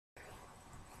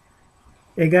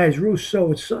Hey guys,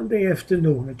 Russo, it's Sunday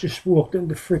afternoon. I just walked in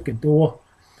the frickin' door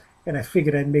and I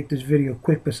figured I'd make this video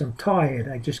quick because I'm tired.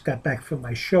 I just got back from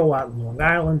my show out in Long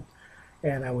Island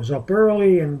and I was up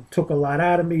early and took a lot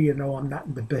out of me. You know, I'm not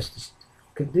in the best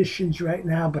conditions right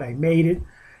now, but I made it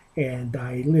and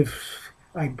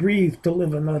I breathe to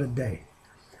live another day.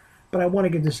 But I want to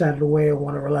get this out of the way. I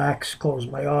want to relax, close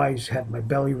my eyes, have my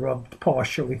belly rubbed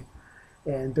partially,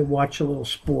 and watch a little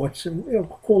sports and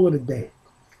call it a day.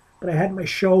 But I had my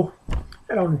show.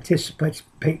 I don't anticipate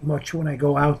much when I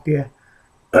go out there.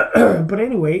 But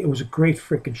anyway, it was a great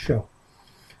freaking show.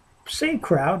 Same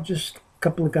crowd, just a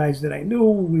couple of guys that I knew.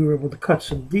 We were able to cut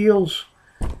some deals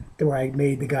where I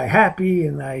made the guy happy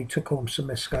and I took home some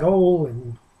escarole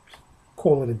and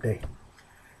call it a day.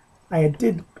 I had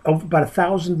did about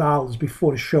 $1,000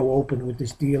 before the show opened with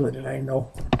this dealer that I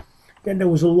know. Then there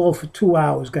was a lull for 2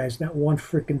 hours, guys. Not one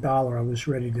freaking dollar. I was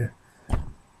ready to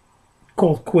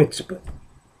call it quits, but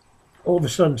all of a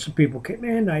sudden some people came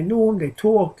in. I knew them. They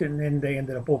talked, and then they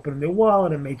ended up opening their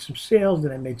wallet and made some sales.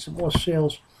 Then I made some more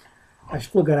sales. I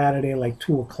still got out of there like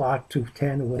 2 o'clock,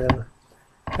 2:10 or whatever.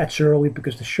 That's early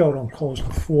because the show don't close till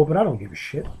 4, but I don't give a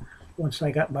shit. Once I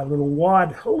got my little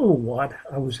wad,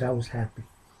 I was happy.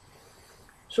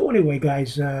 So anyway,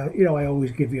 guys, I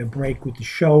always give you a break with the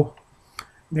show.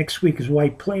 Next week is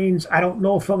White Plains. I don't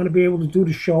know if I'm going to be able to do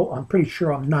the show. I'm pretty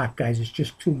sure I'm not, guys. It's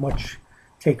just too much,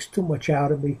 takes too much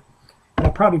out of me. And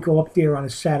I'll probably go up there on a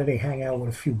Saturday, hang out with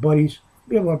a few buddies,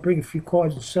 be able to bring a few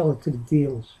cards and sell it to the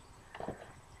dealers.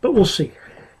 But we'll see.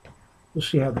 We'll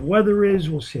see how the weather is.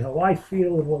 We'll see how I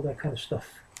feel and all that kind of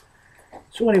stuff.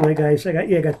 So anyway, guys, I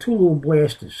got two little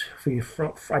blasters for you.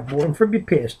 I bought them from your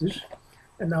pastors,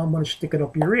 and now I'm going to stick it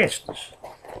up your asses.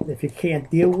 And if you can't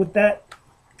deal with that,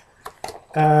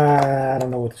 I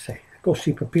don't know what to say. Go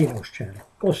see Pepino's channel.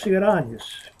 Go see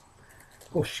Aranya's.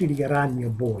 Go see the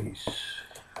Aranya boys.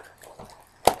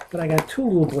 But I got two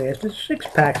little blasters, 6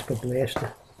 packs per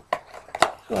blaster.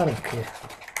 So I don't care.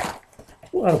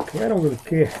 Well, I don't care. I don't really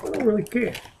care. I don't really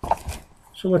care.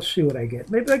 So let's see what I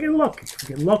get. Maybe I get lucky. If I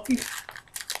get lucky,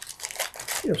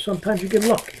 sometimes you get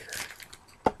lucky.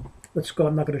 Let's go.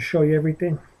 I'm not going to show you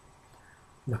everything.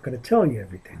 I'm not going to tell you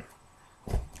everything.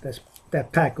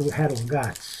 That pack had all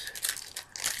gots.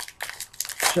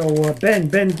 So Ben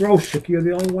Grosick, you're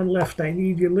the only one left. I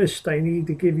need your list. I need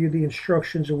to give you the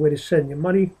instructions of where to send your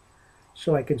money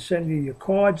so I can send you your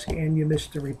cards and your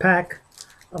mystery pack.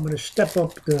 I'm going to step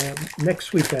up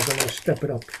next week, guys. I'm going to step it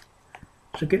up.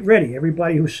 So get ready.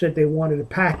 Everybody who said they wanted a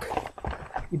pack,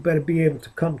 you better be able to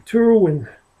come through and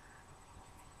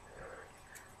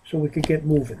so we can get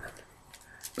moving.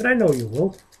 But I know you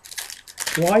will.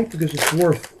 Why? Because it's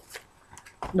worth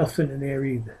nothing in there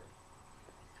either.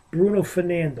 Bruno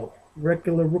Fernando,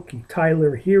 regular rookie.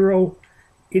 Tyler Hero,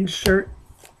 insert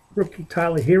rookie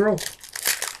Tyler Hero.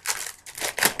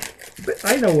 But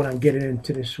I know when I'm getting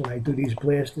into this when I do these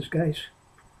blasters, guys.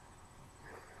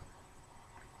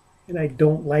 And I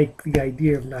don't like the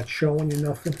idea of not showing you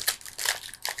nothing.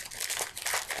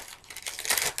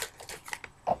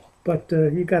 But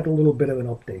you got a little bit of an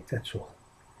update, that's all.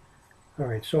 All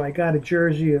right, so I got a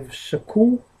jersey of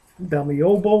Saku,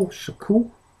 Damiobo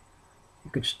Saku. You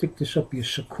could stick this up your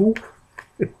Saku.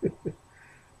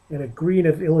 And a green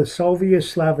of Ilisovia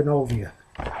Slavinovia.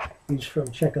 He's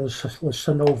from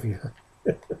Czechoslovakia.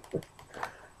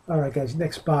 All right, guys,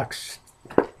 next box.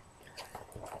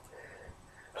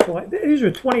 So these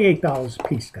are $28 a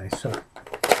piece, guys. So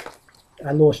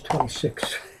I lost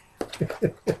 26.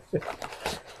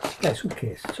 Guys, who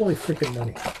cares? It's only freaking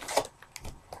money.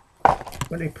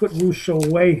 When they put Russo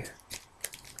away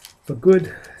for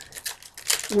good,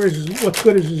 what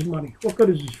good is his money? What good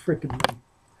is his freaking money?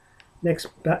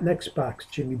 Next box,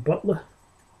 Jimmy Butler.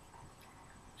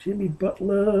 Jimmy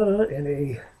Butler and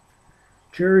a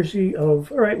jersey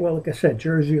of, all right, well, like I said,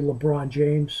 jersey of LeBron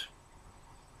James.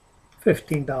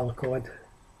 $15 card.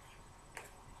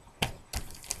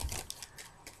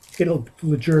 Get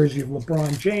the jersey of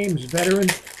LeBron James, veteran.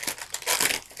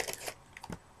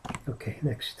 Okay,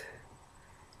 next.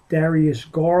 Darius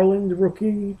Garland,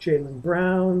 rookie. Jaylen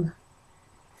Brown.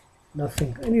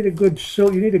 Nothing. You need a good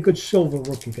silver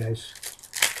rookie, guys.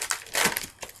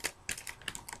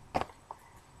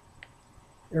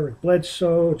 Eric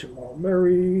Bledsoe, Jamal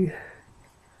Murray.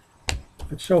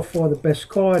 But so far, the best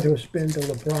card has been the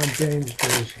LeBron James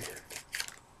jersey.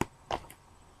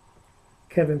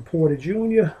 Kevin Porter Jr.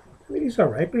 I mean, he's all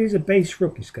right, but he's a base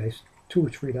rookie, guys. $2 or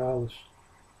 $3.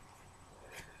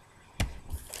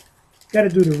 Got to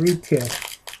do the retail.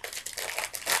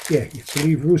 Yeah, you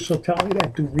believe Russo telling you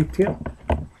that? Do retail.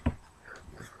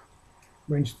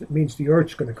 Means the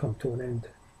Earth's going to come to an end.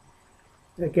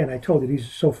 Again, I told you these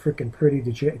are so freaking pretty.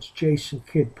 It's Jason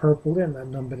Kidd purple. They're not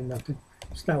numbered or nothing.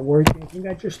 It's not worth anything.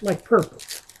 I just like purple.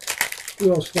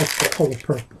 Who else likes the color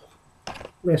purple?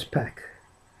 Last pack.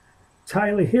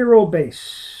 Tyler Hero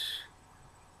base.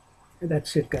 And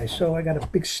that's it, guys. So I got a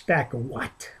big stack of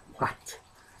what?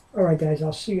 All right, guys.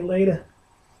 I'll see you later.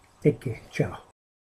 Take care. Ciao.